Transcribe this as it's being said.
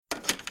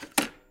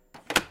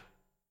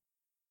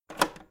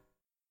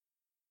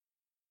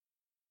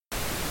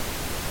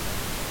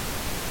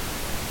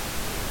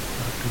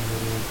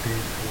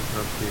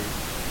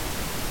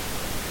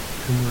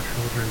the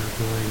children are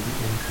going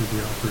into the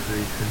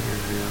observation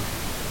area.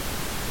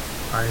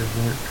 I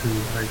went to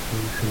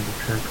isolation to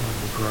check on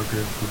the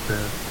progress of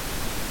Beth.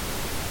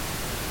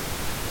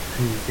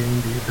 She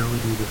gained the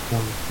ability to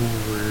form full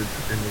words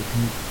in a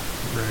deep,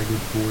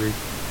 ragged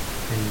voice,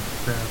 and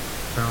staff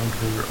found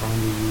her on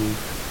the roof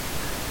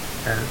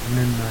at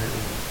midnight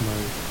last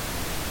night.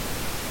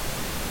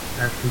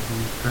 After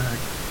these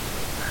facts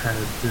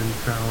had been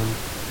found,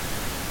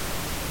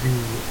 the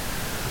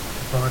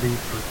body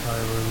for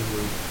Tyler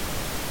was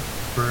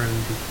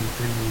burned to keep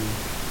any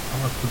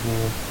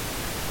possible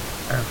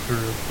after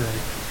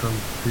effects from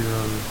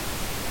serum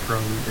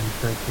from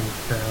infecting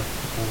staff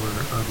or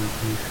other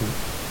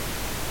patients.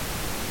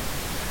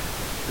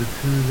 The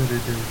two that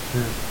had been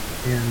sent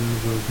in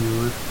will be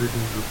listed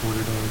and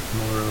reported on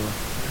tomorrow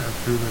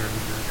after their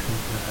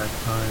injections have had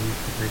time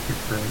to take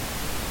effect.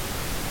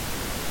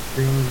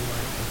 Things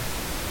like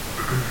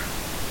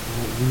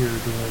what we are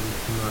doing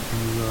cannot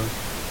be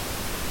rushed,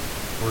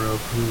 or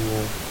else we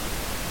will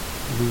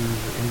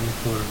lose any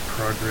sort of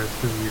progress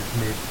that we have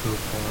made so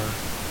far.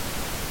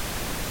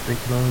 They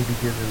can only be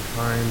given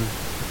time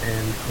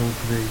and hope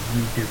that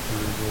you get the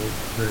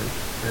results that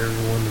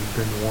everyone has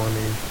been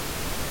wanting.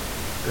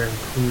 That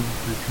includes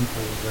the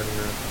people that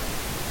are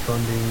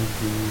funding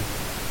the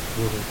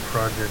little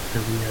project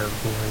that we have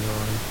going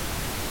on.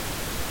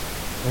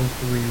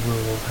 Hopefully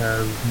we'll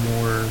have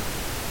more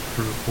to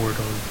report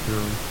on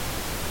soon.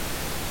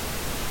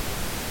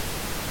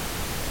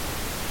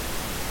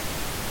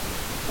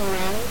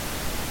 One,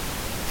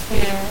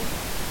 two,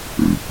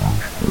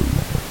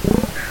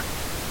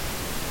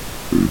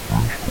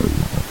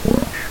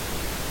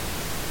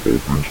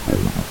 Open school.